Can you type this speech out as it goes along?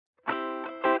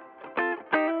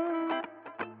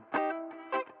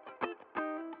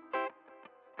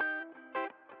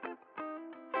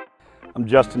I'm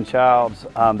Justin Childs.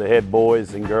 I'm the head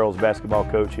boys and girls basketball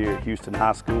coach here at Houston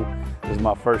High School. This is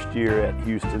my first year at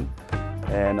Houston.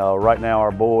 And right now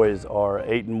our boys are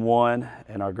 8-1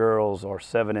 and our girls are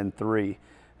 7-3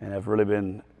 and have really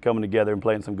been coming together and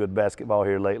playing some good basketball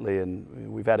here lately, and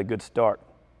we've had a good start.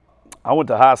 I went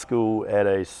to high school at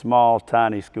a small,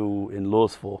 tiny school in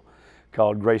Louisville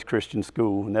called Grace Christian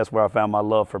School, and that's where I found my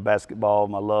love for basketball,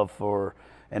 my love for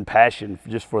and passion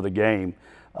just for the game.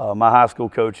 My high school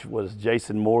coach was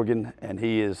Jason Morgan, and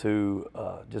he is who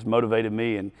just motivated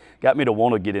me and got me to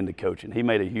want to get into coaching. He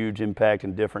made a huge impact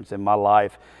and difference in my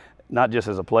life, not just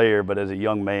as a player, but as a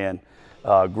young man,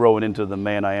 growing into the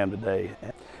man I am today.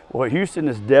 Well, Houston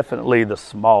is definitely the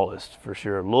smallest for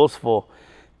sure. Louisville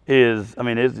is, I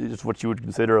mean, it's what you would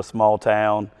consider a small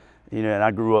town. You know, and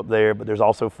I grew up there, but there's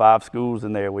also 5 schools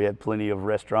in there. We had plenty of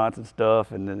restaurants and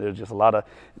stuff, and there's just a lot of,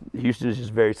 Houston is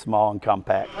just very small and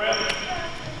compact.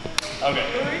 Okay, all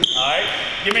right.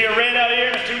 Give me a red out here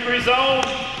in a 2-3 zone.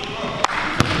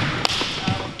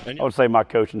 I would say my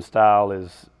coaching style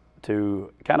is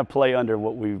to kind of play under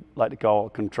what we like to call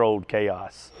controlled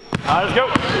chaos. All right, let's go.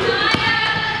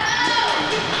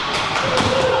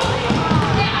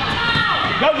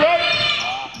 Go, Greg.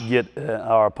 Get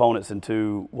our opponents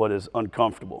into what is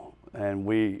uncomfortable, and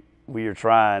we are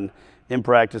trying in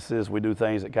practices. We do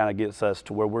things that kind of gets us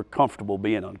to where we're comfortable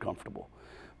being uncomfortable,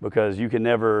 because you can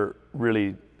never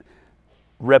really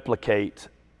replicate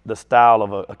the style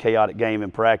of a chaotic game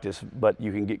in practice, but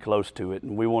you can get close to it.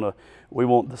 And we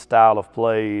want the style of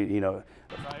play, you know,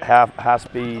 high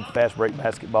speed, fast break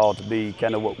basketball to be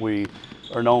kind of what we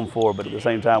are known for, but at the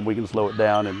same time we can slow it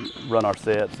down and run our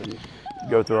sets and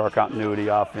go through our continuity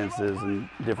offenses and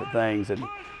different things, and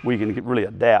we can really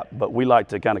adapt. But we like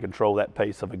to kind of control that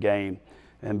pace of a game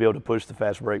and be able to push the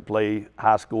fast break play,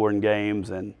 high scoring games,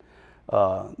 and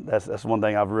that's one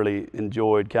thing I've really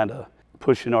enjoyed, kind of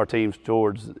pushing our teams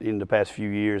towards in the past few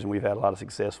years, and we've had a lot of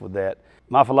success with that.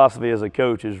 My philosophy as a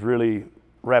coach is really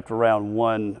wrapped around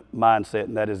one mindset,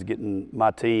 and that is getting my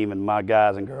team and my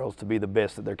guys and girls to be the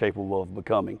best that they're capable of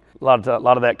becoming. A lot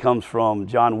of that comes from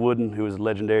John Wooden, who was a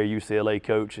legendary UCLA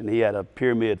coach, and he had a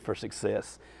pyramid for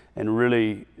success and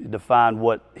really defined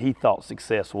what he thought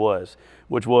success was,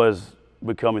 which was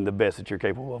becoming the best that you're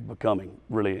capable of becoming,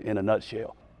 really in a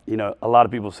nutshell. You know, a lot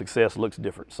of people's success looks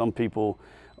different. Some people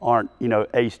aren't, you know,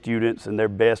 A students and their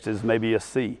best is maybe a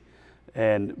C.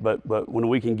 But when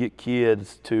we can get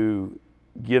kids to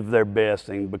give their best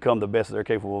and become the best that they're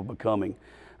capable of becoming,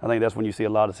 I think that's when you see a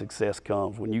lot of success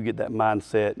comes. When you get that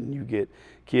mindset and you get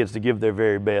kids to give their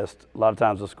very best, a lot of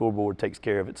times the scoreboard takes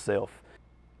care of itself.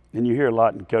 And you hear a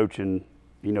lot in coaching,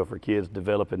 you know, for kids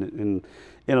developing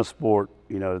in a sport,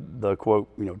 you know, the quote,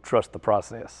 you know, trust the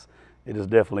process. It is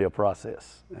definitely a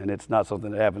process, and it's not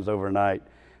something that happens overnight.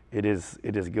 It is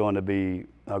going to be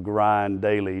a grind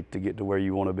daily to get to where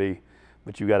you want to be,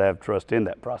 but you got to have trust in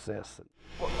that process.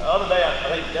 Well, the other day, I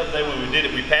think the other day when we did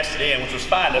it, we passed it in, which was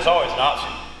fine. That's always an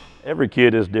option. Every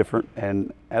kid is different,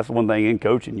 and that's one thing in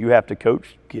coaching. You have to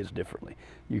coach kids differently.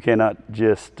 You cannot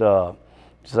just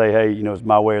say, hey, you know, it's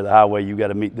my way or the highway. You got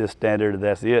to meet this standard, and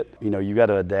that's it. You know, you got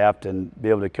to adapt and be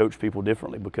able to coach people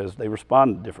differently, because they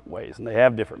respond in different ways and they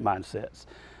have different mindsets.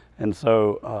 And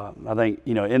so I think,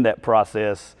 you know, in that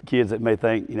process, kids that may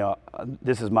think, you know,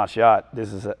 this is my shot,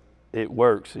 it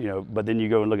works, you know, but then you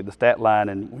go and look at the stat line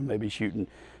and we may be shooting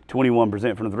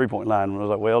 21% from the three-point line, and I was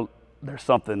like, well, there's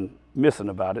something missing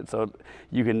about it. So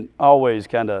you can always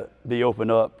kind of be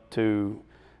open up to,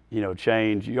 you know,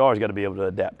 change. You always got to be able to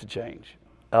adapt to change.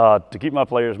 To keep my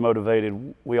players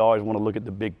motivated, we always want to look at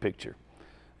the big picture.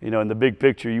 You know, in the big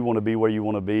picture, you want to be where you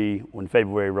want to be when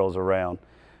February rolls around.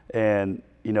 And,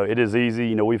 you know, it is easy.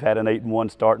 You know, we've had an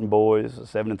 8-1 starting boys, a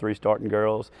 7-3 starting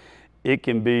girls. It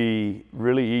can be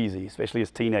really easy, especially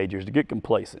as teenagers, to get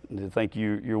complacent and to think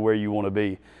you're where you want to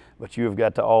be. But you have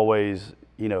got to always,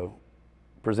 you know,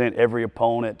 present every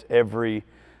opponent, every,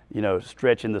 you know,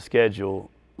 stretch in the schedule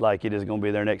like it is going to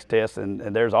be their next test, and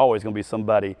there's always going to be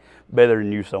somebody better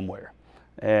than you somewhere.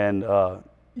 And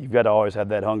you've got to always have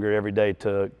that hunger every day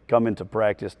to come into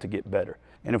practice to get better.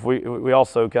 And if we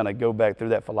also kind of go back through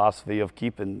that philosophy of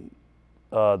keeping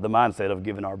the mindset of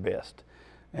giving our best.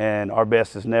 And our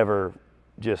best is never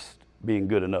just being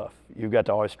good enough. You've got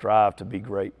to always strive to be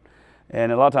great.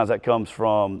 And a lot of times that comes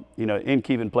from, you know, in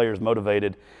keeping players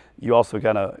motivated, you also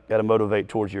kind of got to motivate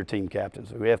towards your team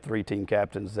captains. We have 3 team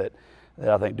captains that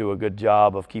I think do a good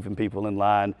job of keeping people in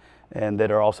line and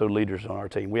that are also leaders on our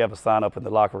team. We have a sign up in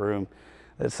the locker room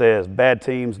that says, bad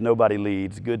teams, nobody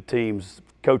leads. Good teams,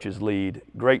 coaches lead.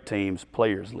 Great teams,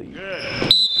 players lead.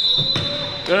 Good.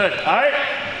 Good. All right.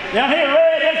 Down here,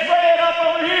 Red. That's Red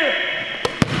up over here.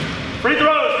 Free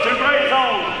throws, 2 grade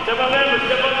zone. Step up there,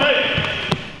 step up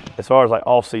there. As far as like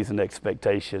off-season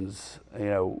expectations,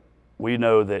 we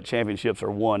know that championships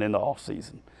are won in the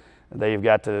off-season. They've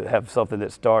got to have something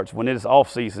that starts. When it's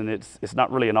off-season, it's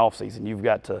not really an off-season. You've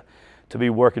got to be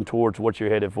working towards what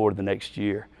you're headed for the next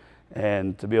year,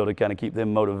 and to be able to kind of keep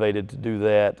them motivated to do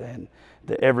that. And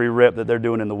every rep that they're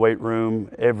doing in the weight room,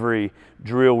 every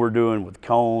drill we're doing with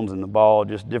cones and the ball,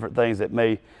 just different things that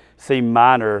may seem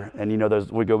minor, and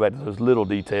we go back to those little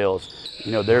details.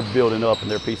 They're building up, and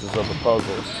they're pieces of the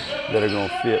puzzle that are going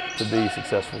to fit to be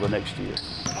successful the next year.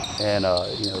 And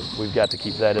we've got to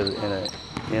keep that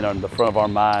in the front of our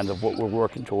mind of what we're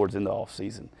working towards in the off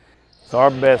season. So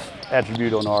our best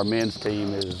attribute on our men's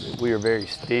team is that we are very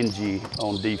stingy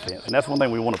on defense, and that's one thing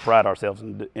we want to pride ourselves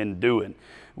in doing.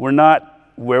 We're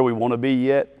not where we want to be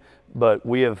yet, but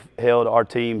we have held our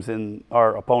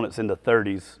opponents in the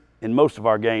 30s in most of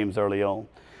our games early on,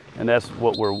 and that's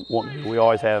what we're wanting to do. We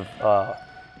always have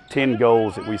 10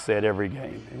 goals that we set every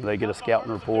game. And they get a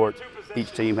scouting report.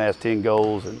 Each team has 10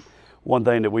 goals, and one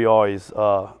thing that we always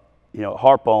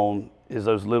harp on is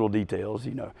those little details.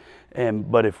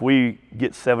 But if we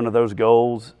get 7 of those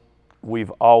goals, we've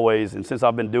always, and since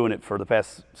I've been doing it for the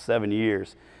past 7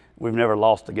 years, we've never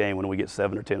lost a game when we get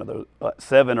 7 or 10 of those,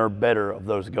 7 or better of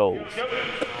those goals.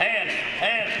 Hands.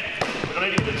 We're going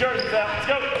to get the jerseys out. Let's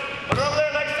go. Put her over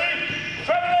there, Lexi.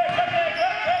 Trevor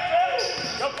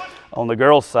there. Go push. On the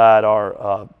girls' side,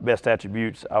 our best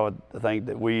attributes, I would think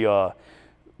that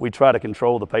we try to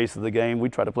control the pace of the game. We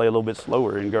try to play a little bit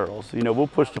slower in girls. We'll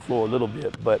push the floor a little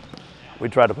bit, but we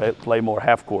try to play more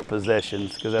half-court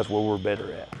possessions because that's where we're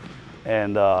better at.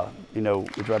 And,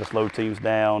 we try to slow teams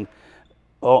down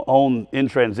in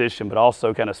transition, but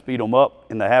also kind of speed them up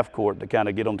in the half-court to kind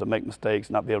of get them to make mistakes,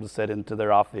 not be able to set into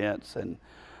their offense. And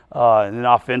then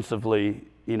offensively,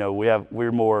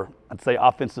 we're more, I'd say,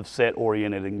 offensive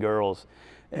set-oriented in girls.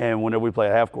 And whenever we play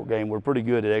a half-court game, we're pretty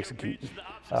good at executing.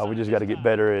 We just got to get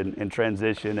better in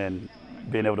transition and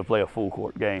being able to play a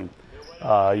full-court game.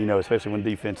 Especially when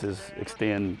defenses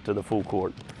extend to the full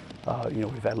court.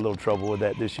 We've had a little trouble with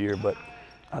that this year, but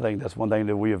I think that's one thing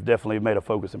that we have definitely made a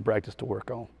focus in practice to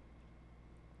work on.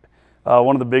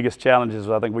 One of the biggest challenges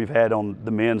I think we've had on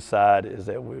the men's side is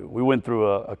that we went through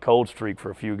a cold streak for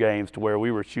a few games to where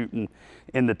we were shooting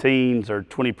in the teens or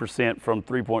 20% from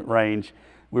three-point range.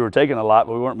 We were taking a lot,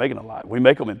 but we weren't making a lot. We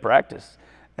make them in practice.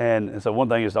 And so one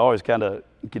thing is to always kind of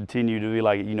continue to be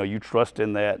like, you trust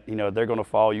in that, they're going to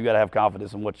fall. You got to have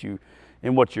confidence in what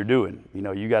you're doing.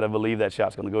 You got to believe that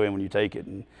shot's going to go in when you take it.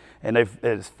 And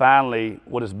it's finally,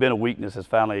 what has been a weakness has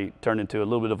finally turned into a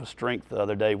little bit of a strength. The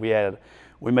other day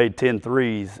we made 10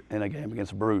 threes in a game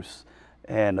against Bruce,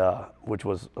 and which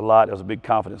was a lot. It was a big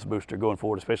confidence booster going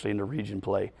forward, especially in the region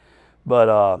play. But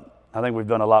I think we've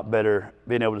done a lot better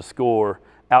being able to score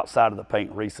outside of the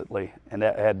paint recently, and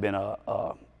that had been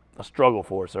a struggle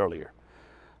for us earlier.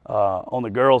 On the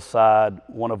girls' side,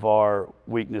 one of our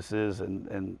weaknesses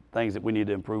and things that we need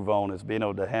to improve on is being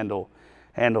able to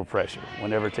handle pressure.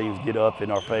 Whenever teams get up in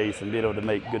our face, and being able to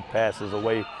make good passes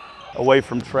away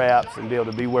from traps, and be able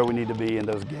to be where we need to be in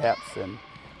those gaps, and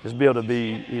just be able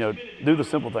to do the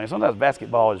simple things. Sometimes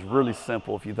basketball is really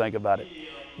simple if you think about it.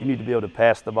 You need to be able to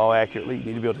pass the ball accurately, you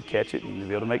need to be able to catch it, you need to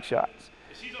be able to make shots.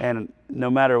 And no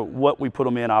matter what we put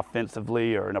them in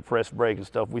offensively or in a press break and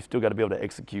stuff, we still got to be able to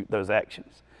execute those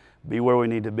actions, be where we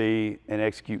need to be, and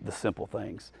execute the simple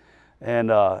things.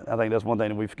 And I think that's one thing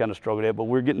that we've kind of struggled at, but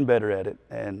we're getting better at it.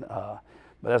 And but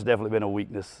that's definitely been a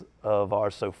weakness of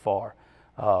ours so far.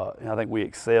 And I think we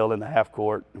excel in the half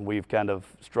court, and we've kind of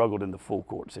struggled in the full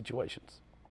court situations.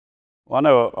 Well, I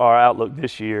know our outlook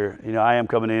this year, I am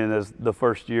coming in as the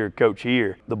first year coach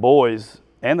here. The boys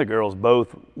and the girls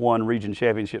both won region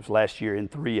championships last year in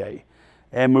 3A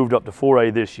and moved up to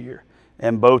 4A this year.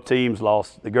 And both teams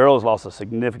lost. The girls lost a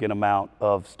significant amount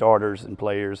of starters and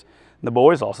players, and the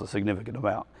boys lost a significant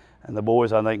amount. And the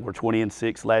boys, I think, were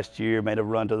 20-6 last year, made a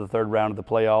run to the third round of the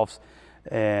playoffs,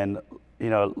 and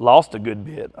lost a good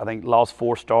bit. I think lost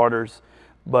 4 starters.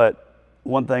 But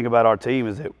one thing about our team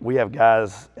is that we have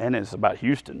guys, and it's about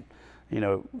Houston.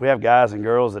 We have guys and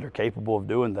girls that are capable of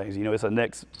doing things. It's a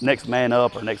next man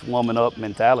up or next woman up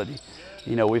mentality.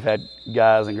 We've had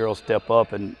guys and girls step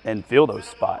up and fill those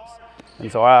spots. And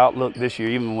so our outlook this year,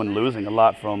 even when losing a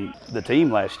lot from the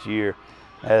team last year,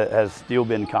 has still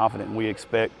been confident. And we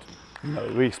expect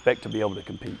to be able to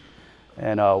compete.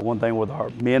 And one thing with our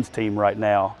men's team right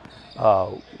now,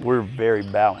 we're very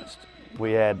balanced.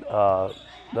 We had the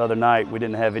other night, we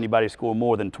didn't have anybody score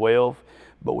more than 12.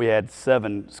 But we had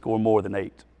 7 score more than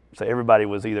 8. So everybody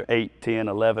was either 8, 10,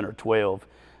 11, or 12.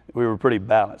 We were pretty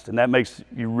balanced, and that makes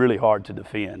you really hard to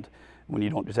defend. when you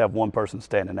don't just have one person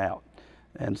standing out.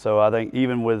 And so I think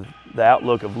even with the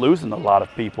outlook of losing a lot of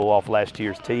people off last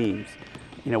year's teams,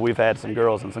 you know, we've had some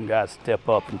girls and some guys step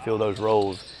up and fill those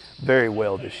roles very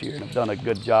well this year and have done a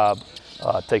good job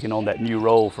taking on that new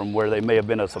role from where they may have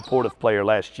been a supportive player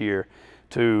last year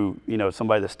to, you know,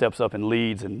 somebody that steps up and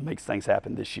leads and makes things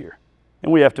happen this year.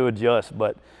 And we have to adjust,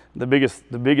 but the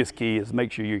biggest key is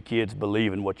make sure your kids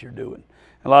believe in what you're doing.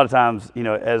 A lot of times, you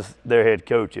know, as their head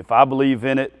coach, if I believe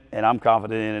in it and I'm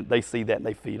confident in it, they see that and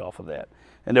they feed off of that.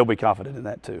 And they'll be confident in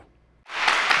that too.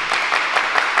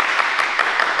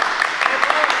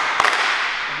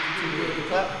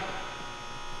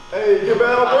 Hey, give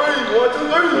out a breathe. 1, 2, 3.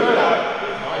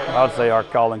 I would say our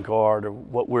calling card, or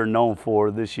what we're known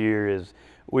for this year, is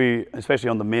we, especially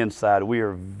on the men's side, we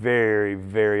are very,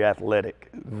 very athletic,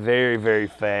 very, very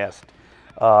fast.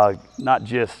 Not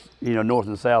just, you know, north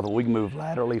and south, but we can move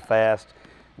laterally fast.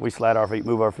 We slide our feet,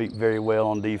 move our feet very well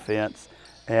on defense.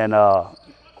 And,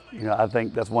 you know, I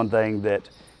think that's one thing that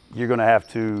you're going to have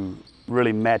to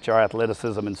really match our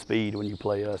athleticism and speed when you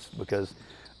play us, because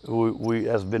we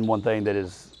has been one thing that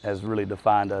has really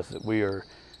defined us, that we're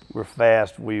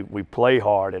fast, we play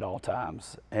hard at all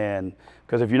times. And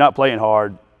because if you're not playing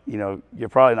hard, you know, you're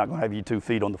probably not going to have your 2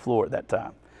 feet on the floor at that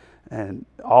time. And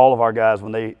all of our guys,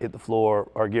 when they hit the floor,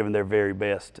 are giving their very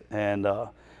best. And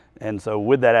so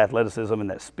with that athleticism and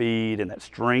that speed and that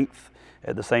strength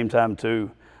at the same time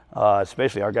too,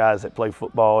 especially our guys that play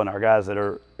football and our guys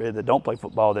that don't play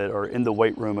football, that are in the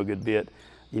weight room a good bit,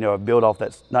 you know, build off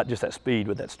that, not just that speed,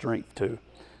 but that strength too.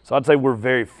 So I'd say we're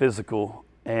very physical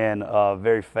and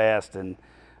very fast, and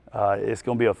it's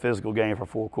going to be a physical game for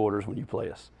 4 quarters when you play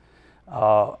us.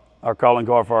 Our calling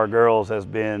card for our girls has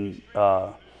been,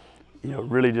 you know,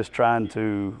 really just trying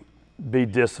to be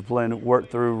disciplined, work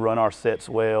through, run our sets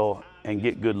well, and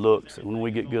get good looks. And when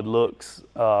we get good looks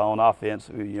on offense,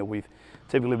 you know, we've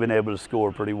typically been able to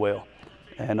score pretty well,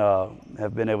 and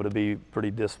have been able to be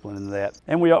pretty disciplined in that.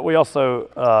 And we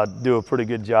also do a pretty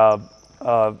good job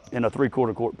in a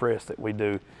 3/4 court press that we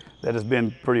do that has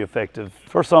been pretty effective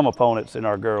for some opponents in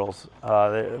our girls.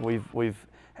 We've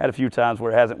had a few times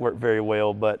where it hasn't worked very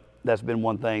well, but that's been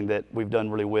one thing that we've done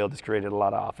really well that's created a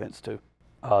lot of offense too.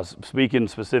 Speaking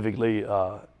specifically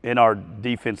in our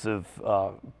defensive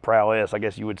prowess, I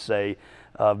guess you would say,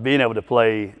 being able to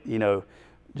play, you know,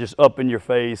 just up in your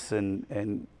face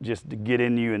and just to get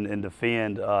in you and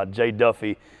defend. Jay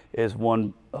Duffy is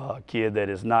one kid that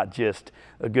is not just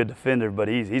a good defender, but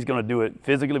he's going to do it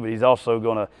physically, but he's also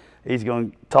going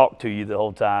to talk to you the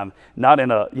whole time, not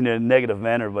in a negative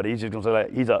manner, but he's just going to say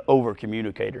that he's an over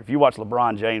communicator. If you watch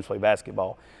LeBron James play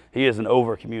basketball, he is an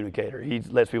over communicator. He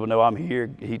lets people know I'm here.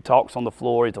 He talks on the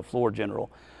floor. He's a floor general,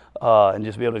 and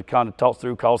just be able to kind of talk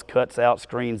through, calls cuts out,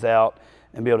 screens out,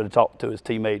 and be able to talk to his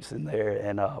teammates in there.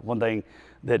 And one thing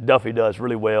that Duffy does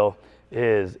really well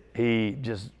is he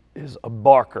just is a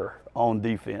barker on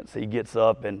defense. He gets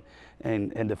up and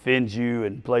defends you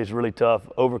and plays really tough,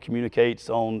 over communicates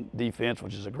on defense,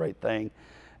 which is a great thing.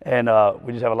 And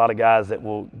we just have a lot of guys that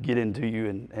will get into you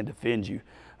and defend you,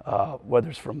 whether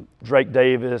it's from Drake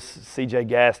Davis, C.J.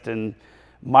 Gaston,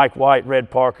 Mike White,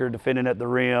 Red Parker defending at the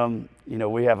rim. You know,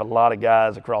 we have a lot of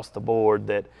guys across the board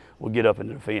that will get up and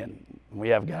defend. We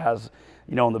have guys,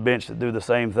 you know, on the bench that do the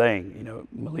same thing. You know,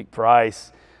 Malik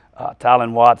Price,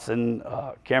 Tylen Watson,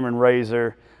 Cameron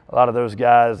Razor, a lot of those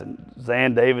guys, and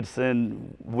Zan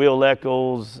Davidson, Will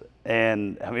Eccles,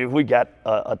 and I mean, we got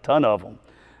a ton of them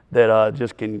that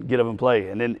just can get up and play.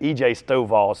 And then E.J.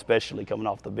 Stovall, especially coming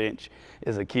off the bench,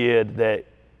 is a kid that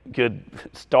could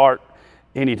start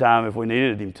anytime if we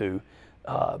needed him to.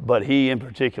 But he in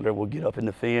particular will get up and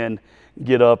defend,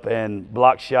 get up and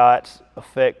block shots,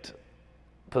 affect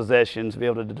possessions, be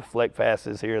able to deflect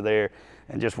passes here or there,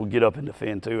 and just will get up and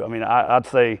defend too. I mean, I'd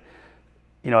say,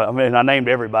 you know, I mean, I named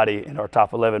everybody in our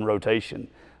top 11 rotation.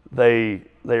 They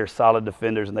are solid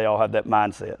defenders, and they all have that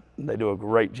mindset. And they do a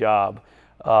great job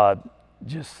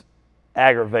just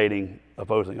aggravating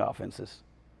opposing offenses.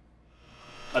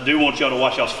 I do want y'all to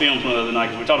watch y'all's films the other night,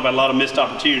 because we talked about a lot of missed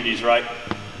opportunities, right?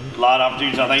 A lot of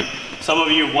opportunities. I think some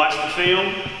of you have watched the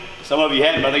film, some of you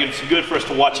haven't, but I think it's good for us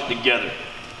to watch it together.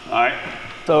 All right?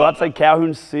 So I'd say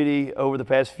Calhoun City over the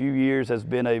past few years has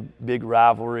been a big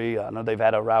rivalry. I know they've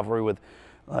had a rivalry with,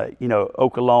 you know,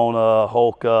 Okolona,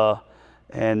 Holka,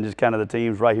 and just kind of the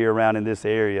teams right here around in this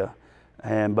area.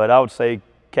 But I would say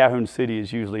Calhoun City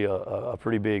is usually a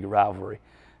pretty big rivalry.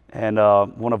 And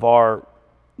one of our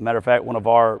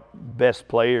best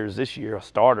players this year, a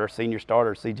starter, senior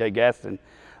starter, C.J. Gaston,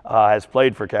 has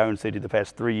played for Calhoun City the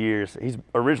past 3 years. He's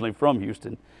originally from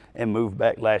Houston and moved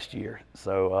back last year.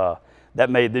 So that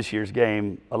made this year's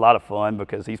game a lot of fun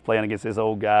because he's playing against his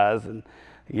old guys, and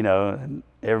and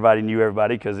everybody knew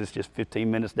everybody because it's just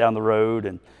 15 minutes down the road,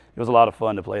 and it was a lot of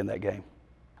fun to play in that game.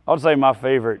 I would say my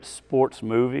favorite sports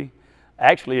movie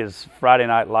actually is Friday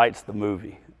Night Lights, the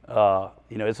movie.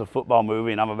 It's a football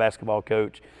movie, and I'm a basketball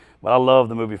coach, but I love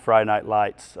the movie Friday Night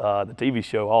Lights, the TV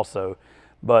show also.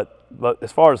 But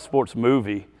as far as sports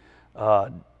movie,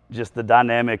 just the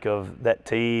dynamic of that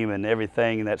team and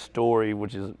everything in that story,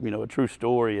 which is a true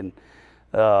story, and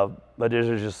but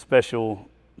there's just special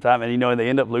time, and they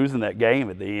end up losing that game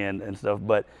at the end and stuff.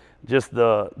 But just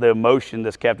the emotion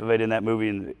that's captivated in that movie,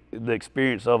 and the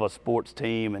experience of a sports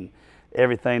team, and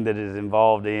everything that is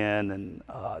involved in, and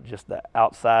just the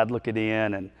outside looking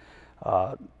in, and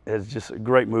it's just a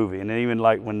great movie. And even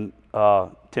like when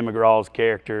Tim McGraw's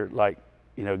character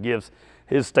gives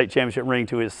his state championship ring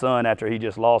to his son after he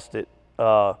just lost it,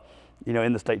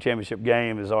 in the state championship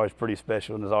game, is always pretty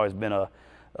special, and has always been a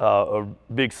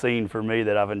big scene for me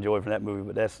that I've enjoyed from that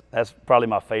movie. But that's probably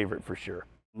my favorite for sure.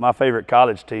 My favorite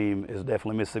college team is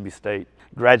definitely Mississippi State.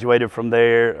 Graduated from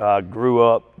there, grew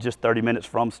up just 30 minutes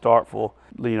from Starkville.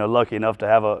 Lucky enough to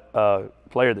have a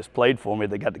player that's played for me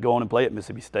that got to go on and play at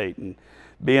Mississippi State, and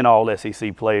be an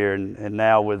all-SEC player, and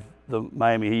now with the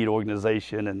Miami Heat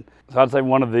organization. And so I'd say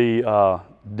one of the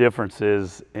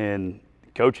differences in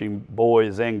coaching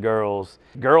boys and girls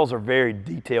are very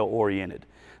detail-oriented.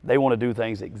 They want to do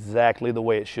things exactly the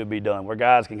way it should be done, where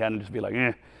guys can kind of just be like,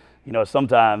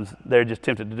 sometimes they're just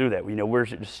tempted to do that. We're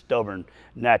just stubborn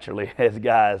naturally as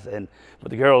guys, but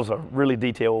the girls are really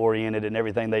detail-oriented in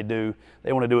everything they do.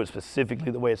 They want to do it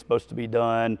specifically the way it's supposed to be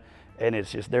done, and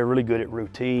it's just they're really good at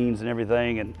routines and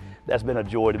everything, and that's been a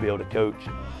joy to be able to coach.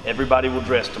 Everybody will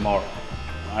dress tomorrow,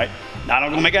 all right? Now, I'm not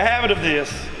gonna make a habit of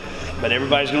this, but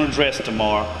everybody's gonna dress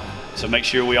tomorrow, so make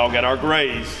sure we all got our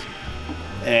grays,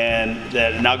 and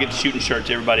I'll get the shooting shirt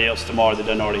to everybody else tomorrow that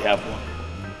doesn't already have one.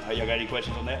 All right, y'all got any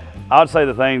questions on that? I would say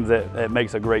the thing that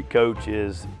makes a great coach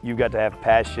is you've got to have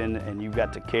passion, and you've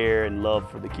got to care and love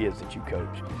for the kids that you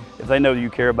coach. If they know you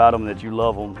care about them, that you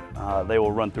love them, they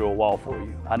will run through a wall for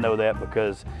you. I know that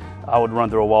because I would run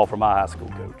through a wall for my high school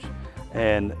coach.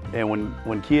 And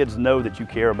when kids know that you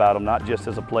care about them, not just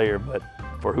as a player, but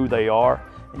for who they are,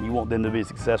 and you want them to be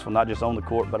successful, not just on the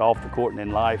court, but off the court and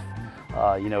in life,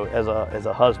 as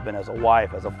a husband, as a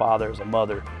wife, as a father, as a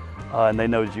mother, and they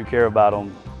know that you care about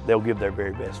them, they'll give their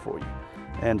very best for you.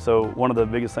 And so one of the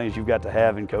biggest things you've got to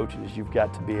have in coaching is you've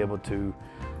got to be able to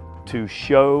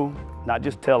show, not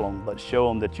just tell them, but show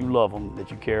them that you love them, that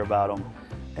you care about them,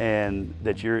 and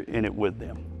that you're in it with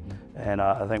them. And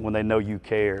I think when they know you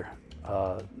care,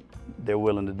 they're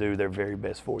willing to do their very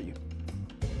best for you.